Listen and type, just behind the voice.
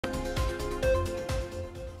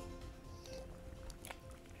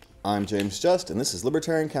I'm James Just, and this is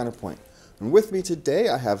Libertarian Counterpoint. And with me today,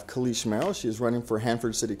 I have Kalish. She is running for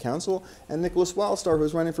Hanford City Council, and Nickolas, who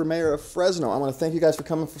is running for mayor of Fresno. I want to thank you guys for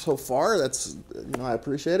coming so far. That's, I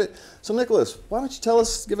appreciate it. So, Nickolas, why don't you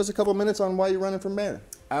give us a couple minutes on why you're running for mayor?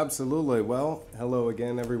 Absolutely. Well, hello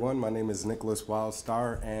again, everyone. My name is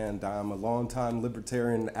Nickolas, and I'm a longtime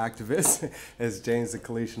libertarian activist, as James and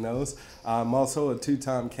Kalish knows. I'm also a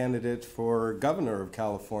two-time candidate for governor of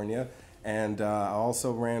California, and I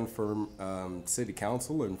also ran for city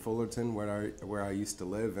council in Fullerton, where I used to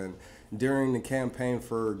live. And during the campaign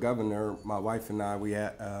for governor, my wife and I, we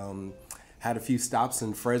had a few stops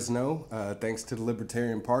in Fresno, thanks to the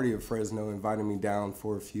Libertarian Party of Fresno inviting me down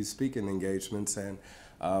for a few speaking engagements. And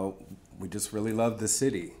we just really loved the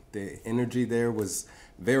city. The energy there was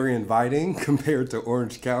very inviting compared to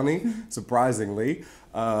Orange County, surprisingly,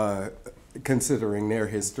 considering their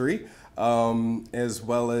history, as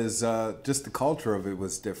well as just the culture of it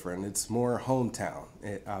was different. It's more hometown,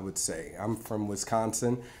 I would say. I'm from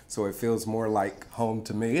Wisconsin, so it feels more like home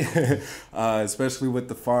to me, especially with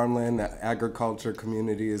the farmland. The agriculture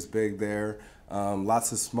community is big there.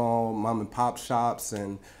 Lots of small mom and pop shops,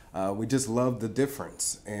 and we just love the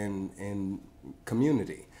difference in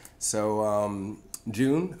community. So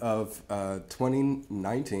June of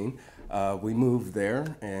 2019, we moved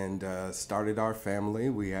there and started our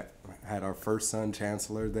family. We had our first son,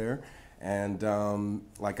 Chancellor, there. And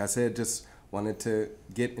like I said, just wanted to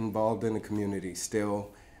get involved in the community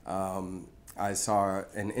still. I saw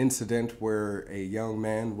an incident where a young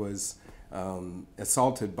man was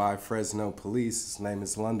assaulted by Fresno police. His name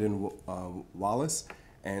is London Wallace,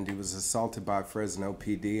 and he was assaulted by Fresno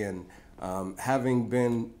PD. And having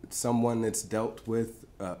been someone that's dealt with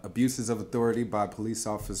abuses of authority by police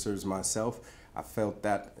officers myself, I felt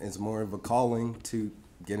that is more of a calling to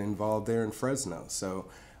get involved there in Fresno. So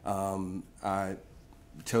I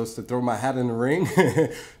chose to throw my hat in the ring,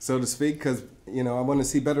 so to speak, because I want to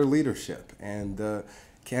see better leadership. And the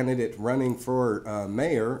candidate running for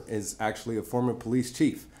mayor is actually a former police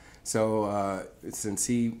chief. So since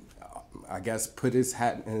he, I guess, put his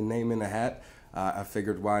name in a hat, I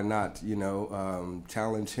figured why not,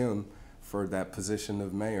 challenge him for that position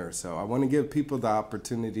of mayor. So I want to give people the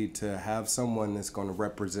opportunity to have someone that's going to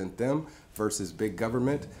represent them versus big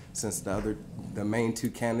government, since the main two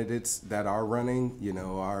candidates that are running,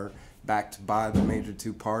 are backed by the major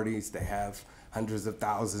two parties. They have hundreds of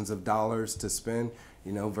thousands of dollars to spend,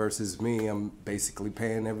 versus me, I'm basically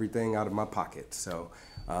paying everything out of my pocket. So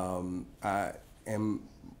I am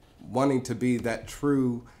wanting to be that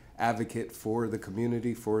true advocate for the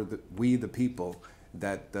community, for we the people,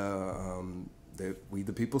 that we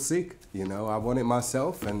the people seek. I want it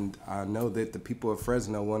myself, and I know that the people of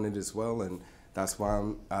Fresno want it as well, and that's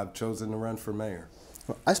why I've chosen to run for mayor.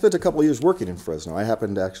 Well, I spent a couple of years working in Fresno. I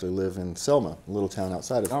happen to actually live in Selma, a little town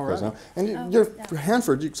outside of Fresno. Right. And you're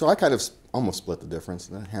Hanford, so I kind of almost split the difference.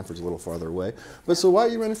 Hanford's a little farther away. But so why are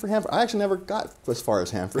you running for Hanford? I actually never got as far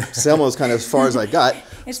as Hanford. Selma was kind of as far as I got.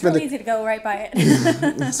 It's real easy to go right by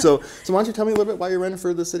it. So why don't you tell me a little bit why you're running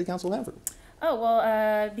for the City Council of Hanford? Oh,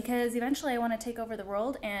 well, because eventually I want to take over the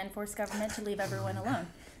world and force government to leave everyone alone.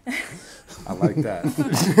 I like that.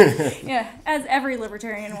 Yeah, as every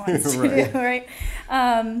libertarian wants to do, right?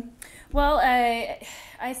 Well,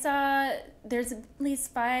 I saw there's at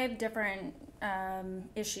least 5 different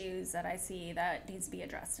issues that I see that needs to be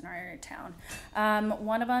addressed in our town.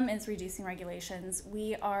 One of them is reducing regulations.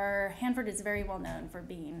 Hanford is very well known for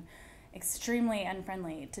being extremely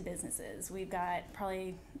unfriendly to businesses. We've got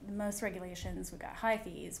probably the most regulations, we've got high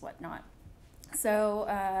fees, whatnot. So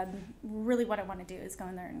really what I want to do is go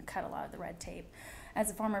in there and cut a lot of the red tape.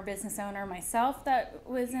 As a former business owner myself that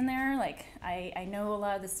was in there, I know a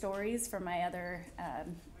lot of the stories from my other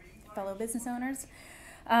fellow business owners.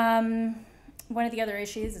 One of the other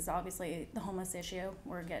issues is obviously the homeless issue.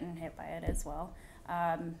 We're getting hit by it as well.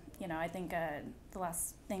 I think the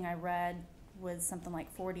last thing I read was something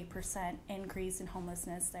like 40% increase in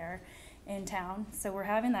homelessness there in town. So we're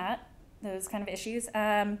having those kind of issues.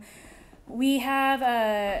 We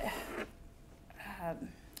have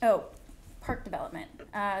park development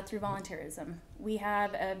through volunteerism. We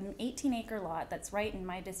have an 18-acre lot that's right in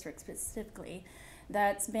my district specifically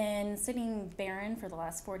that's been sitting barren for the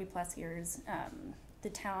last 40+ years.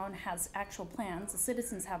 The town has actual plans. The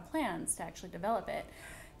citizens have plans to actually develop it.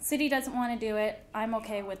 City doesn't want to do it. I'm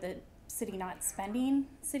okay with the city not spending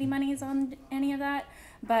city monies on any of that,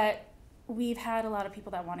 but we've had a lot of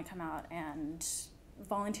people that want to come out and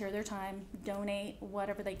volunteer their time, donate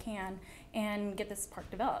whatever they can, and get this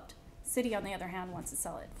park developed. City, on the other hand, wants to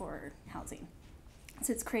sell it for housing.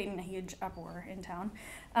 So it's creating a huge uproar in town.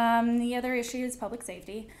 The other issue is public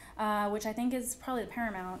safety, which I think is probably the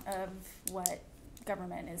paramount of what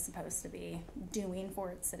government is supposed to be doing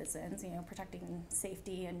for its citizens, protecting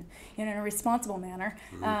safety and in a responsible manner.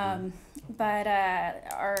 But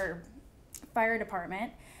our fire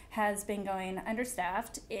department has been going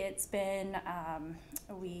understaffed. It's been,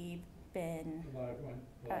 we've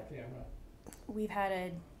had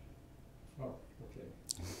a... Oh, okay.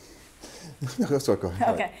 That's what, go ahead.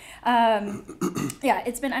 Okay. Yeah,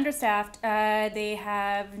 it's been understaffed. They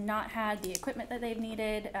have not had the equipment that they've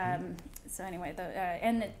needed. So anyway,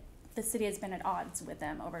 the city has been at odds with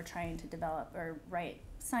them over trying to develop or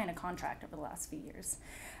sign a contract over the last few years.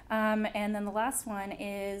 And then the last one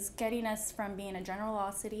is getting us from being a general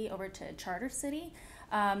law city over to a charter city.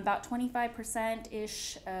 About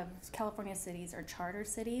 25%-ish of California cities are charter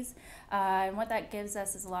cities. And what that gives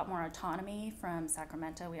us is a lot more autonomy from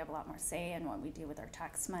Sacramento. We have a lot more say in what we do with our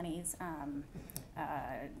tax monies, and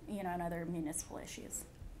other municipal issues.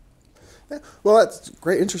 Yeah, well, that's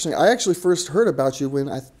great, interesting. I actually first heard about you when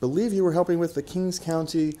I believe you were helping with the Kings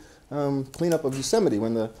County cleanup of Yosemite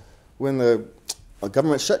when the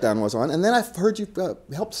government shutdown was on, and then I've heard you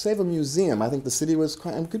helped save a museum. I think the city was.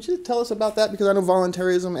 Could you tell us about that? Because I know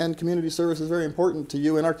volunteerism and community service is very important to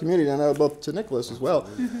you and our community. I know both to Nickolas as well.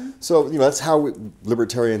 So that's how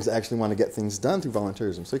libertarians actually want to get things done through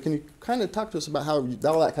volunteerism. So can you kind of talk to us about how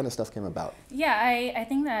all that kind of stuff came about? Yeah, I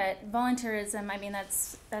think that volunteerism. I mean,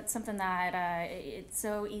 that's something that it's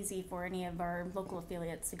so easy for any of our local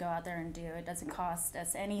affiliates to go out there and do. It doesn't cost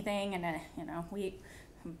us anything, and we.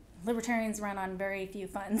 Libertarians run on very few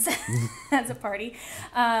funds as a party.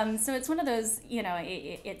 So it's one of those,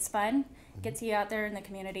 it's fun, gets you out there in the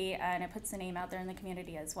community, and it puts the name out there in the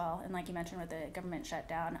community as well. And like you mentioned with the government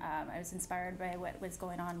shutdown, I was inspired by what was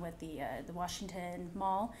going on with the Washington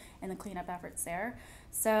Mall and the cleanup efforts there.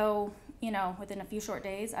 So, within a few short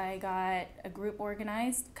days, I got a group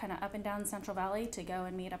organized kind of up and down Central Valley to go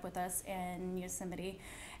and meet up with us in Yosemite.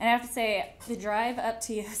 And I have to say, the drive up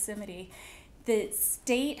to Yosemite, the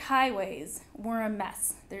state highways were a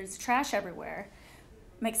mess. There's trash everywhere.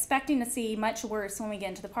 I'm expecting to see much worse when we get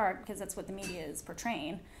into the park because that's what the media is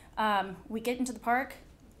portraying. We get into the park,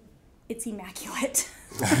 it's immaculate.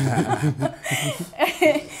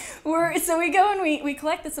 So we go and we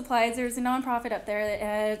collect the supplies. There's a nonprofit up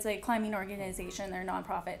there. It's a climbing organization. They're a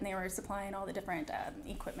nonprofit, and they were supplying all the different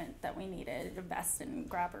equipment that we needed, vests and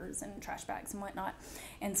grabbers and trash bags and whatnot.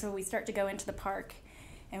 And so we start to go into the park,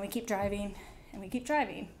 and we keep driving, and we keep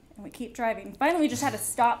driving, and we keep driving. Finally, we just had to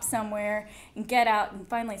stop somewhere and get out and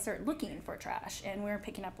finally start looking for trash. And we were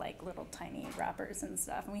picking up like little tiny wrappers and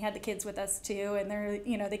stuff. And we had the kids with us too, and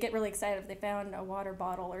they get really excited if they found a water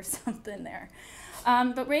bottle or something there.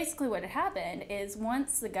 But basically what had happened is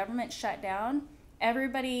once the government shut down,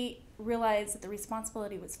 everybody realized that the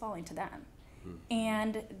responsibility was falling to them.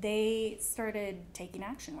 And they started taking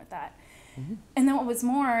action with that. And then what was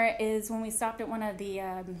more is when we stopped at one of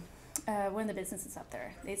the businesses up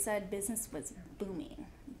there, they said business was booming,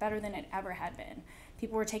 better than it ever had been.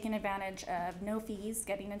 People were taking advantage of no fees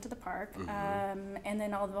getting into the park, and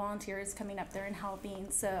then all the volunteers coming up there and helping.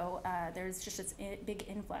 So there's just this big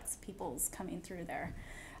influx of people's coming through there.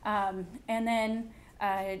 And then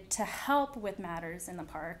to help with matters in the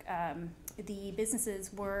park, the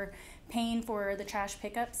businesses were paying for the trash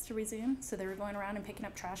pickups to resume. So they were going around and picking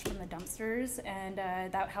up trash from the dumpsters, and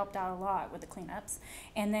that helped out a lot with the cleanups.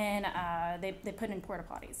 And then they put in porta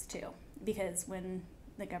potties too, because when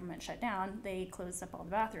the government shut down, they closed up all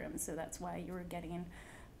the bathrooms. So that's why you were getting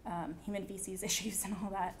human feces issues and all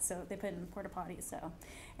that. So they put in porta potties. So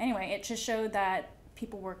anyway, it just showed that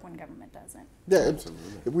people work when government doesn't. Yeah,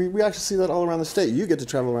 we actually see that all around the state. You get to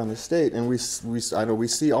travel around the state, and I know we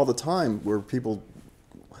see all the time where people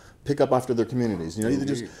pick up after their communities. You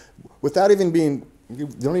just without even being, you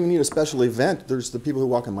don't even need a special event. There's the people who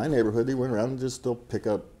walk in my neighborhood. They went around and just still pick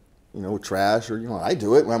up, trash, or I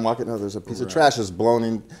do it when I'm walking. There's a piece of trash that's blown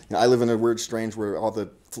in. I live in a weird strange where all the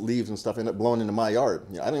leaves and stuff end up blowing into my yard.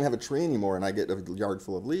 I don't even have a tree anymore, and I get a yard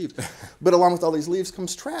full of leaves. But along with all these leaves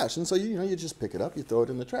comes trash, and so you just pick it up, you throw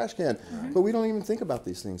it in the trash can. But we don't even think about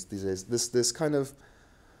these things these days. This kind of,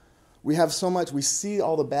 we have so much. We see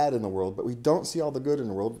all the bad in the world, but we don't see all the good in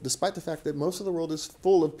the world, despite the fact that most of the world is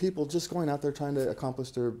full of people just going out there trying to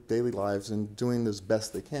accomplish their daily lives and doing as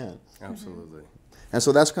best they can. Absolutely. And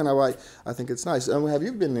so that's kind of why I think it's nice. Have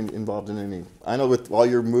you been involved in any? I know with all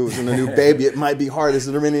your moves and a new baby, it might be hard. Has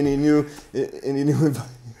there been any new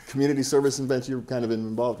community service events you've kind of been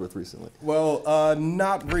involved with recently? Well,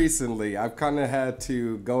 not recently. I've kind of had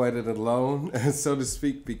to go at it alone, so to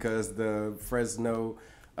speak, because the Fresno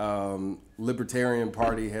Libertarian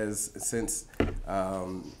Party has since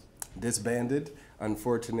disbanded,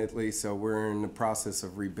 unfortunately, so we're in the process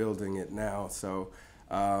of rebuilding it now. So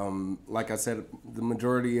like I said, the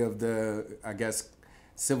majority of the, I guess,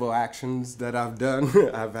 civil actions that I've done,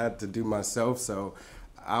 I've had to do myself. So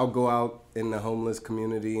I'll go out in the homeless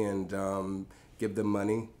community and give them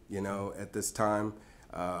money, you know, at this time.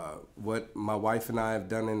 What my wife and I have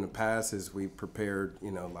done in the past is we prepared,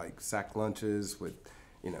 you know, like sack lunches with,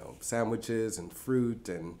 you know, sandwiches and fruit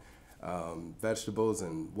and vegetables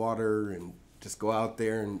and water, and just go out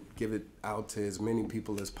there and give it out to as many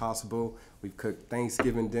people as possible. We've cooked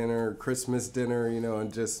Thanksgiving dinner, Christmas dinner, you know,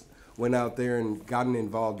 and just went out there and gotten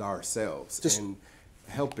involved ourselves in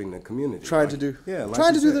helping the community. Trying to do, like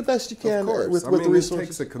trying to do said, the best you can with I the mean, resources. It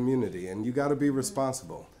takes a community, and you got to be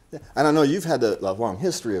responsible. Yeah. And I know you've had a long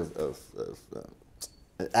history of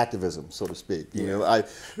activism, so to speak. You know,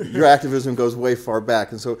 your activism goes way far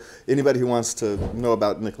back, and so anybody who wants to know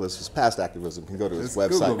about Nickolas's past activism can go to his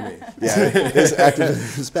website. Google me. Yeah, his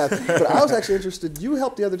activism is past. But I was actually interested. You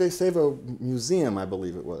helped the other day save a museum, I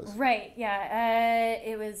believe it was. Right. Yeah.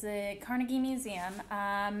 It was a Carnegie Museum.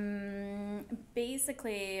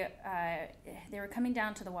 Basically, they were coming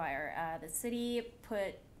down to the wire. The city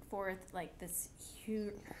put forth like this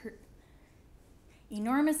huge,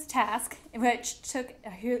 enormous task, which took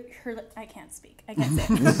I can't speak. I can't say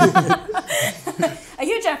it. A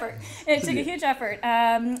huge effort. It took a huge effort.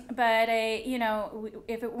 But you know,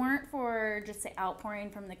 if it weren't for just the outpouring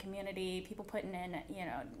from the community, people putting in, you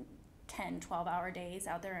know, 10, 12-hour days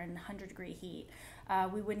out there in 100-degree heat,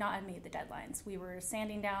 we would not have made the deadlines. We were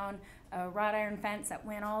sanding down a wrought iron fence that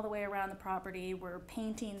went all the way around the property. We're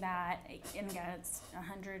painting that, and again, it's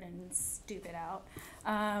 100 and stupid out.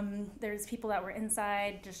 There's people that were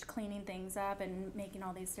inside just cleaning things up and making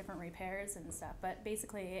all these different repairs and stuff. But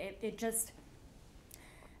basically, it just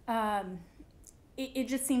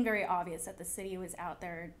seemed very obvious that the city was out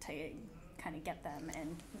there to kind of get them,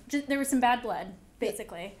 and just, there was some bad blood.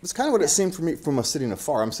 Basically. It's kind of what it seemed for me from sitting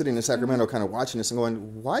afar. I'm sitting in Sacramento kind of watching this and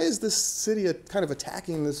going, why is this city kind of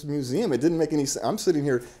attacking this museum? It didn't make any sense. I'm sitting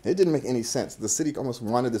here, it didn't make any sense. The city almost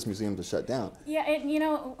wanted this museum to shut down. Yeah, you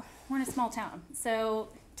know, we're in a small town, so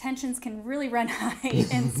tensions can really run high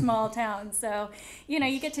in small towns. So, you know,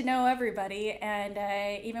 you get to know everybody, and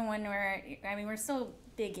even when we're still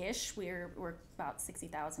big-ish. We're about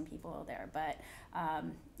 60,000 people there, but,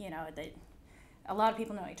 you know, a lot of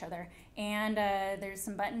people know each other, and there's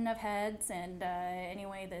some button of heads, and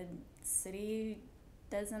anyway, the city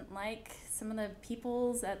doesn't like some of the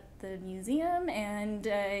peoples at the museum, and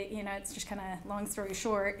you know, it's just kind of long story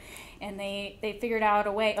short, and they figured out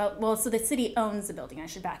a way. Well, so the city owns the building. I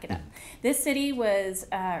should back it up. This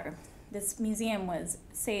museum was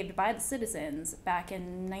saved by the citizens back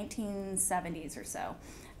in 1970s or so.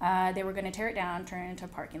 They were going to tear it down, turn it into a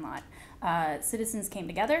parking lot. Citizens came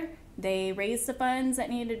together, they raised the funds that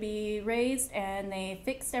needed to be raised, and they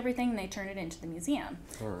fixed everything, and they turned it into the museum.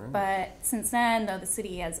 All right. But since then, though, the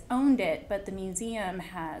city has owned it, but the museum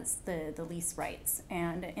has the lease rights.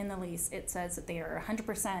 And in the lease, it says that they are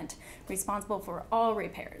 100% responsible for all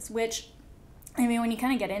repairs, which, I mean, when you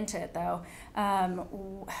kind of get into it, though,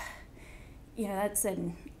 you know, that's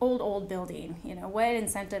an old building. You know, what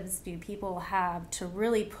incentives do people have to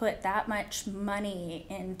really put that much money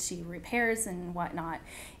into repairs and whatnot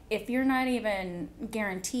if you're not even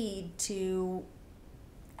guaranteed to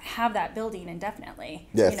have that building indefinitely?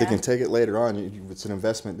 Yeah, if they can take it later on, it's an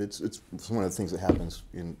investment. It's one of the things that happens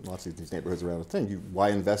in lots of these neighborhoods around the thing. Why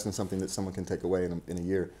invest in something that someone can take away in a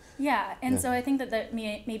year? Yeah, and so I think that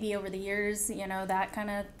maybe over the years, you know, that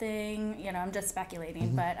kind of thing, you know, I'm just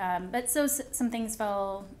speculating, but so some things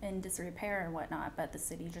fell in disrepair and whatnot, but the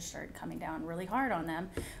city just started coming down really hard on them,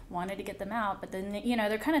 wanted to get them out, but then, you know,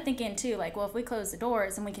 they're kind of thinking too, like, well, if we close the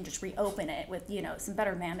doors, then we can just reopen it with, you know, some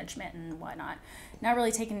better management and whatnot. Not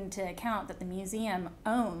really taking into account that the museum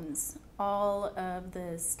owns all of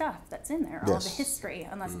the stuff that's in there, all the history,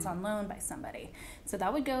 unless it's on loan by somebody. So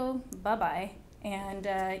that would go bye-bye. And,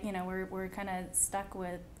 you know, we're kind of stuck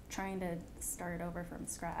with trying to start over from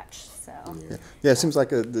scratch. So yeah, it seems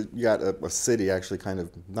like you got a city actually kind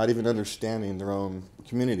of not even understanding their own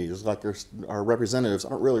community. It's like our representatives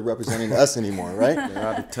aren't really representing us anymore, right? They're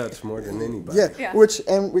out of touch more than anybody. Yeah, which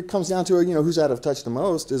it comes down to, you know, who's out of touch the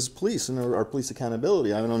most is police and our police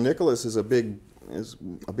accountability. I know Nickolas is a big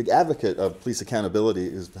advocate of police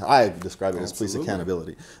accountability. I describe it as police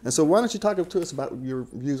accountability. And so why don't you talk to us about your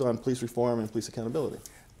views on police reform and police accountability?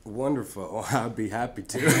 Wonderful. I'd be happy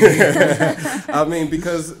to. I mean,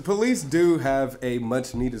 because police do have a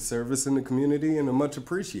much needed service in the community and a much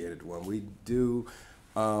appreciated one. We do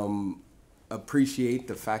appreciate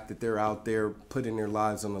the fact that they're out there putting their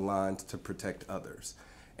lives on the line to protect others.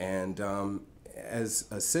 And as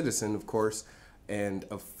a citizen, of course, and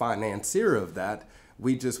a financier of that,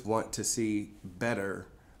 we just want to see better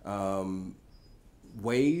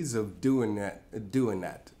ways of doing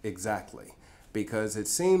that exactly. Because it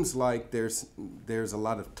seems like there's a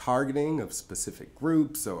lot of targeting of specific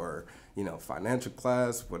groups or, you know, financial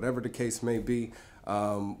class, whatever the case may be,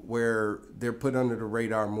 where they're put under the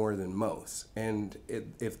radar more than most. And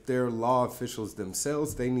if they're law officials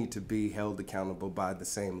themselves, they need to be held accountable by the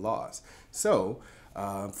same laws. So,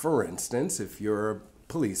 for instance, if you're a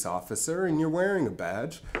police officer and you're wearing a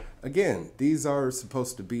badge, again, these are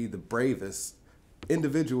supposed to be the bravest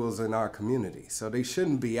individuals in our community. So they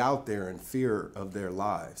shouldn't be out there in fear of their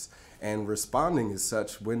lives and responding as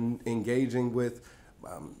such when engaging with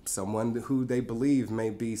someone who they believe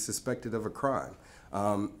may be suspected of a crime.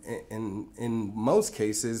 In most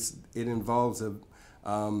cases, it involves a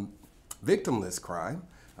victimless crime.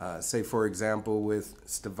 Say, for example, with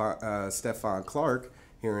Stephon Clark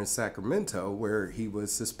here in Sacramento, where he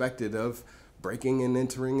was suspected of breaking and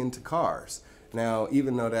entering into cars. Now,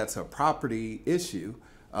 even though that's a property issue,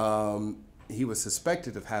 he was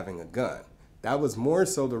suspected of having a gun. That was more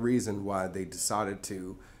so the reason why they decided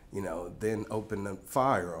to, you know, then open the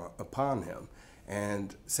fire upon him.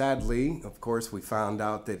 And sadly, of course, we found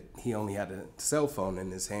out that he only had a cell phone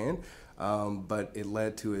in his hand, but it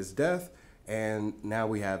led to his death. And now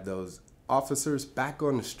we have those officers back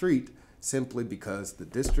on the street simply because the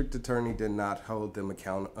district attorney did not hold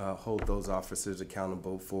those officers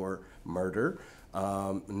accountable for murder.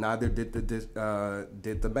 Neither did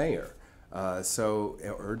the mayor,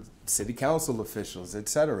 or city council officials,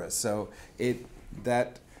 etc. So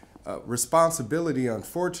that responsibility,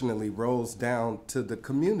 unfortunately, rolls down to the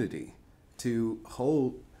community to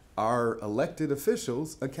hold our elected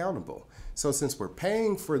officials accountable. So since we're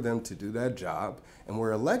paying for them to do that job and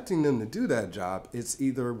we're electing them to do that job, it's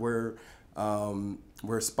either we're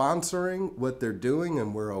sponsoring what they're doing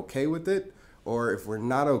and we're okay with it, or if we're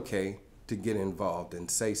not okay, to get involved and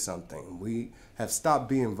say something. We have stopped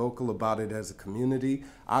being vocal about it as a community.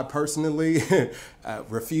 I personally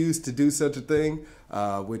refuse to do such a thing,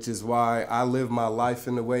 which is why I live my life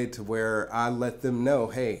in a way to where I let them know,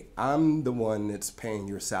 hey, I'm the one that's paying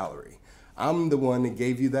your salary. I'm the one that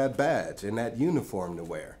gave you that badge and that uniform to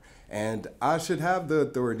wear. And I should have the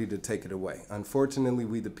authority to take it away. Unfortunately,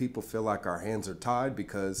 we the people feel like our hands are tied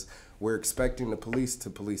because we're expecting the police to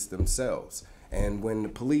police themselves. And when the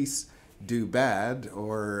police do bad,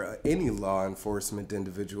 or any law enforcement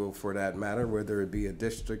individual for that matter, whether it be a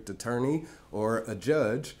district attorney or a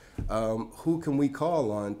judge, who can we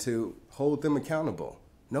call on to hold them accountable?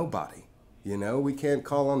 Nobody. You know, we can't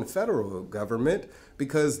call on the federal government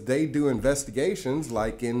because they do investigations,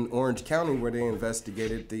 like in Orange County, where they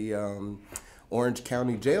investigated the Orange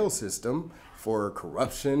County jail system for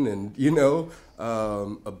corruption and, you know,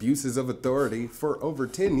 abuses of authority for over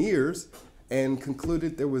 10 years and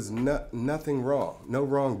concluded there was nothing wrong, no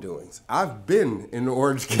wrongdoings. I've been in the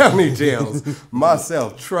Orange County jails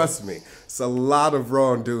myself, trust me. It's a lot of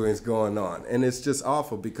wrongdoings going on. And it's just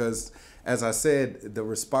awful because, as I said, the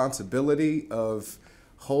responsibility of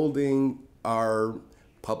holding our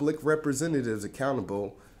public representatives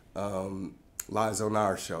accountable lies on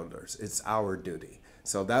our shoulders. It's our duty.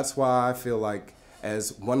 So that's why I feel like,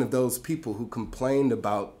 as one of those people who complained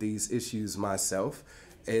about these issues myself,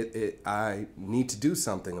 I need to do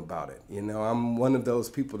something about it. You know, I'm one of those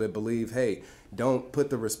people that believe, hey, don't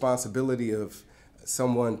put the responsibility of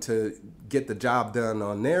someone to get the job done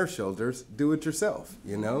on their shoulders. Do it yourself,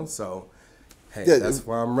 you know? So, hey, yeah, that's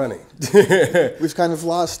why I'm running. We've kind of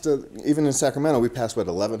lost, even in Sacramento, we passed, what,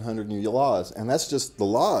 1,100 new laws. And that's just the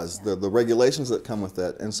laws, the regulations that come with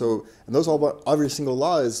that. And so, and those all, every single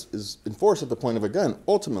law is enforced at the point of a gun,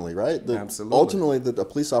 ultimately, right? Absolutely. Ultimately, a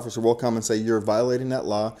police officer will come and say, you're violating that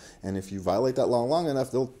law. And if you violate that law long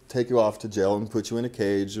enough, they'll take you off to jail and put you in a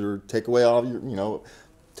cage or take away all your, you know,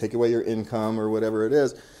 take away your income or whatever it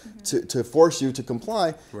is, to force you to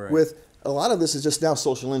comply with. A lot of this is just now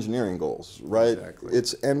social engineering goals, right? Exactly.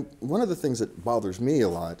 And one of the things that bothers me a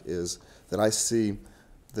lot is that I see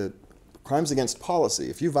that crimes against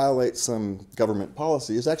policy, if you violate some government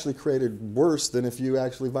policy, is actually created worse than if you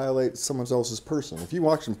actually violate someone else's person. If you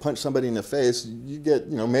walk and punch somebody in the face, you get,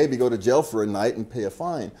 you know, maybe go to jail for a night and pay a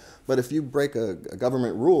fine. But if you break a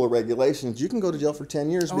government rule or regulations, you can go to jail for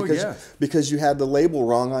 10 years because you had the label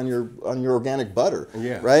wrong on your organic butter,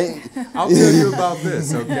 right? I'll tell you about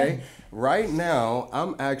this, okay? Right now,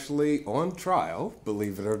 I'm actually on trial,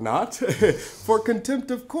 believe it or not, for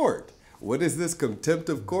contempt of court. What is this contempt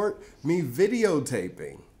of court? Me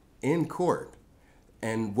videotaping in court.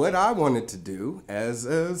 And what I wanted to do as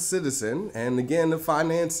a citizen, and again, a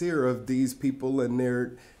financier of these people and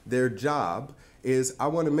their job, is I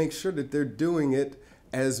want to make sure that they're doing it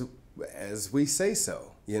as we say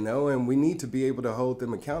so, you know, and we need to be able to hold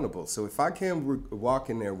them accountable. So if I can walk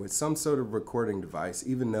in there with some sort of recording device,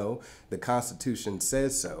 even though the Constitution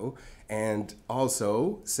says so, and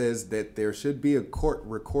also says that there should be a court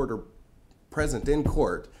recorder present in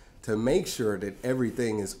court to make sure that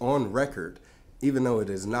everything is on record, even though it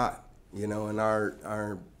is not, you know, in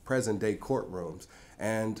our present day courtrooms.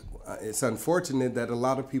 And it's unfortunate that a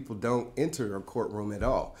lot of people don't enter a courtroom at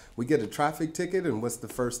all. We get a traffic ticket, and what's the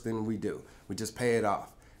first thing we do? We just pay it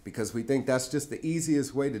off because we think that's just the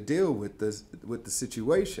easiest way to deal with the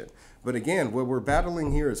situation. But again, what we're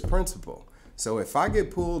battling here is principle. So if I get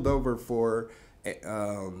pulled over for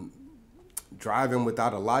driving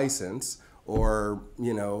without a license, or,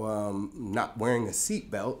 you know, not wearing a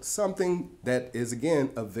seatbelt, something that is, again,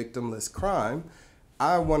 a victimless crime,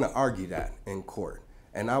 I want to argue that in court.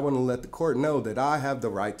 And I want to let the court know that I have the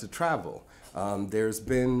right to travel. There's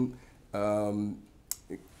been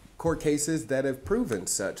court cases that have proven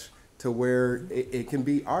such to where it can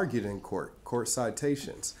be argued in court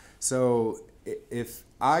citations. So if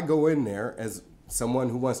I go in there as someone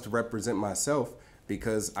who wants to represent myself,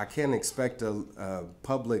 because I can't expect a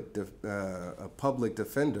public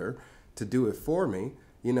defender to do it for me,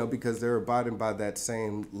 you know, because they're abiding by that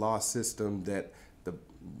same law system that the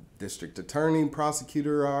district attorney,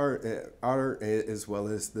 prosecutor are as well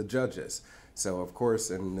as the judges. So of course,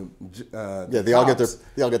 and they all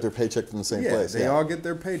get their paycheck from the same place. They all get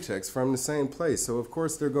their paychecks from the same place. So of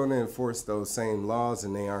course they're going to enforce those same laws,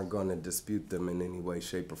 and they aren't going to dispute them in any way,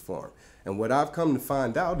 shape, or form. And what I've come to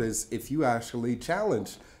find out is if you actually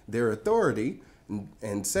challenge their authority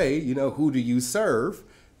and say, you know, who do you serve?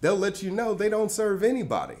 They'll let you know they don't serve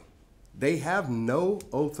anybody. They have no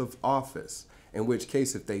oath of office, in which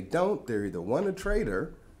case if they don't, they're either one, a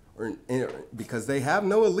traitor, or because they have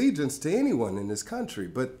no allegiance to anyone in this country,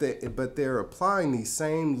 but they're applying these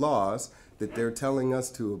same laws that they're telling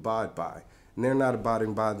us to abide by, and they're not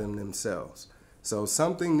abiding by them themselves. So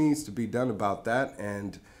something needs to be done about that,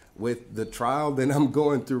 and with the trial that I'm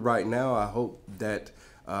going through right now, I hope that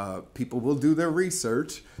people will do their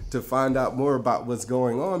research to find out more about what's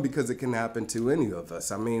going on, because it can happen to any of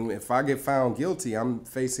us. I mean, if I get found guilty, I'm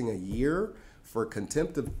facing a year for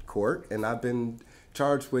contempt of court, and I've been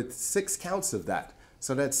charged with 6 counts of that.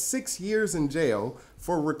 So that's 6 years in jail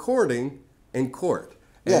for recording in court.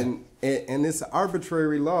 Yeah. And it's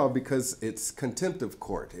arbitrary law because it's contempt of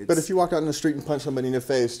court. But if you walk out in the street and punch somebody in the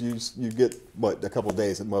face, you get, what, a couple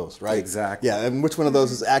days at most, right? Exactly. Yeah, and which one of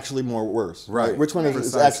those is actually worse? Right. Which one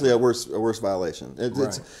is actually a worse violation?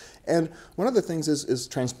 Right. And one of the things is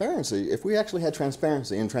transparency. If we actually had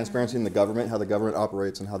transparency in the government, how the government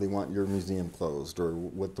operates and how they want your museum closed, or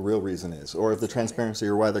what the real reason is, or if the transparency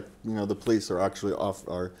or why the police are actually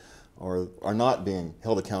are not being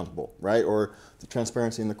held accountable, right? Or the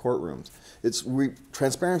transparency in the courtrooms.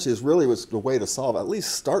 Transparency is really what's the way to solve, at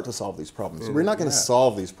least start to solve these problems. We're not going to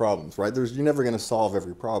solve these problems, right? You're never going to solve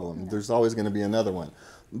every problem. There's always going to be another one.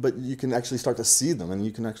 But you can actually start to see them, and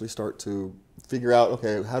you can actually start to figure out,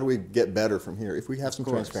 okay, how do we get better from here if we have some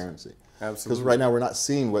transparency? Absolutely. Because right now we're not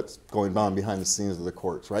seeing what's going on behind the scenes of the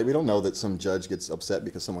courts, right? We don't know that some judge gets upset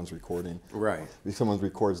because someone's recording. Right. If someone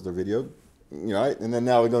records their video, right? And then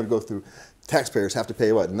now we're going to go through, taxpayers have to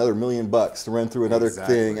pay, what, another $1 million to run through another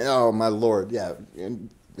thing. Oh, my Lord, yeah. And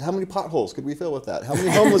how many potholes could we fill with that? How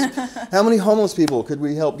many homeless people could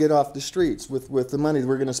we help get off the streets with the money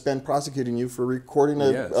we're going to spend prosecuting you for recording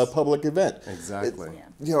a public event? Exactly.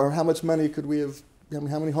 Or how much money could we have?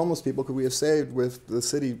 How many homeless people could we have saved with the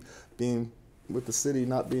city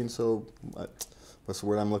not being so? What's the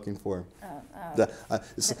word I'm looking for? The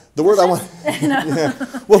word I want. Yeah.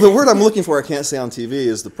 Well, the word I'm looking for I can't say on TV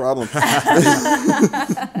is the problem.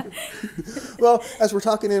 Well, as we're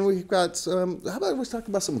talking in, we've got how about we talk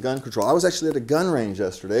about some gun control? I was actually at a gun range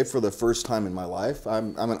yesterday for the first time in my life.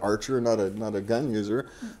 I'm an archer, not a gun user,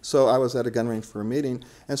 so I was at a gun range for a meeting.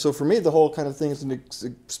 And so for me, the whole kind of thing is an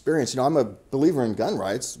experience. I'm a believer in gun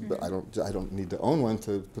rights, but I don't need to own one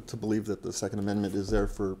to believe that the Second Amendment is there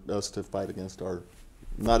for us to fight against our.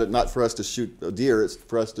 Not for us to shoot a deer, it's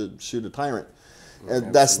for us to shoot a tyrant.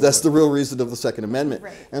 And that's the real reason of the Second Amendment.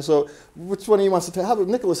 Right. And so, which one of you wants to tell? How about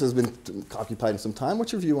Nickolas has been occupying some time?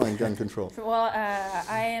 What's your view on gun control? Well,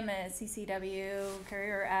 I am a CCW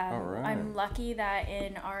carrier. All right. I'm lucky that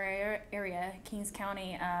in our area, Kings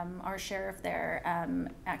County, our sheriff there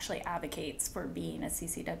actually advocates for being a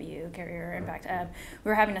CCW carrier. In fact, we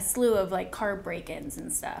were having a slew of like car break-ins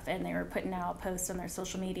and stuff, and they were putting out posts on their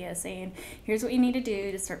social media saying, "Here's what you need to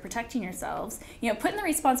do to start protecting yourselves." You know, putting the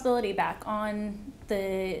responsibility back on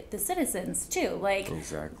the citizens too. Like,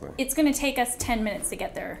 exactly. It's going to take us 10 minutes to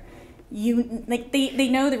get there. They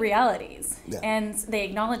know the realities, and they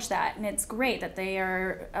acknowledge that, and it's great that they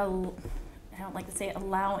are. I don't like to say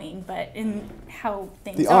allowing, but in how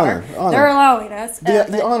things honor. They're allowing us.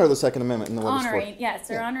 The honor of the Second Amendment in the honoring, yes,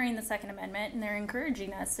 they're honoring the Second Amendment, and they're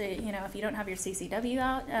encouraging us to, you know, if you don't have your CCW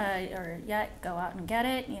out or yet, go out and get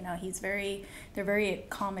it. You know, they're very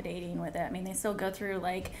accommodating with it. I mean, they still go through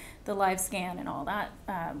like the live scan and all that,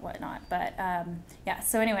 whatnot. But yeah,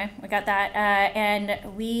 so anyway, we got that, and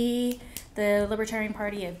the Libertarian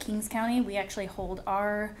Party of Kings County, we actually hold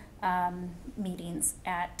our meetings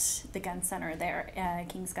at the gun center there,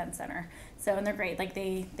 King's Gun Center. So, and they're great. Like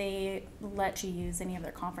they let you use any of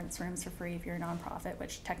their conference rooms for free if you're a nonprofit,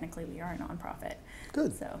 which technically we are a nonprofit.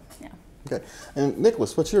 Good. So, yeah. Okay. And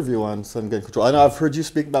Nickolas, what's your view on gun control? I know I've heard you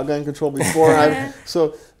speak about gun control before.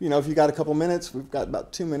 So, you know, if you got a couple minutes, we've got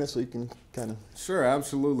about 2 minutes, so you can kind of. Sure,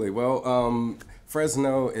 absolutely. Well,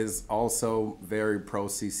 Fresno is also very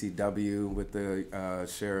pro-CCW with the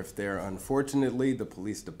sheriff there. Unfortunately, the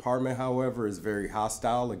police department, however, is very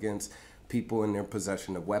hostile against people in their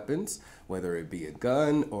possession of weapons, whether it be a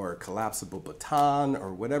gun or a collapsible baton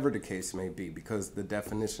or whatever the case may be, because the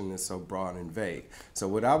definition is so broad and vague. So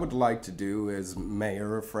what I would like to do as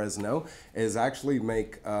mayor of Fresno is actually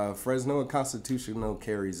make Fresno a constitutional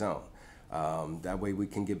carry zone. That way we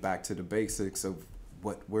can get back to the basics of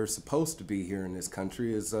what we're supposed to be here in this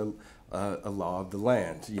country is a law of the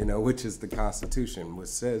land, you know, which is the Constitution, which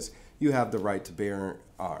says you have the right to bear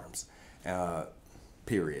arms,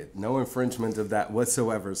 period. No infringement of that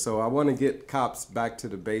whatsoever. So I want to get cops back to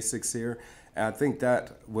the basics here. And I think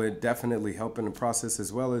that would definitely help in the process,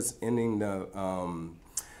 as well as ending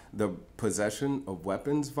the possession of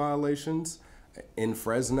weapons violations in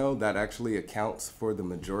Fresno. That actually accounts for the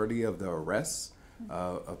majority of the arrests,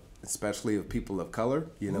 especially of people of color.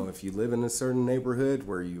 You know, if you live in a certain neighborhood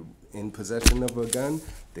where you in possession of a gun,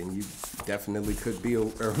 then you definitely could be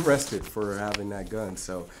arrested for having that gun.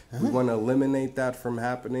 So if we want to eliminate that from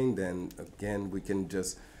happening, then again, we can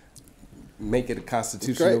just make it a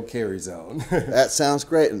constitutional carry zone. That sounds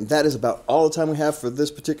great. And that is about all the time we have for this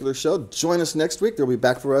particular show. Join us next week. They'll be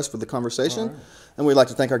back for us for the conversation. Right. And we'd like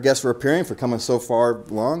to thank our guests for appearing, for coming so far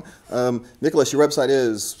along. Nickolas, your website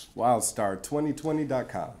is?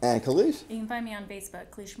 Wildstar2020.com. And Kalish? You can find me on Facebook,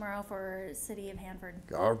 Kalish Morrow for City of Hanford.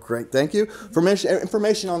 Oh, great. Thank you. For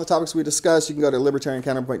information on the topics we discussed, you can go to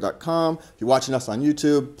libertariancounterpoint.com. If you're watching us on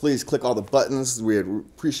YouTube, please click all the buttons. We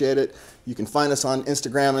appreciate it. You can find us on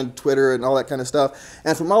Instagram and Twitter and all that kind of stuff.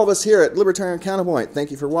 And from all of us here at Libertarian Counterpoint,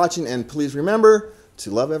 thank you for watching, and please remember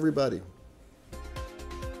to love everybody.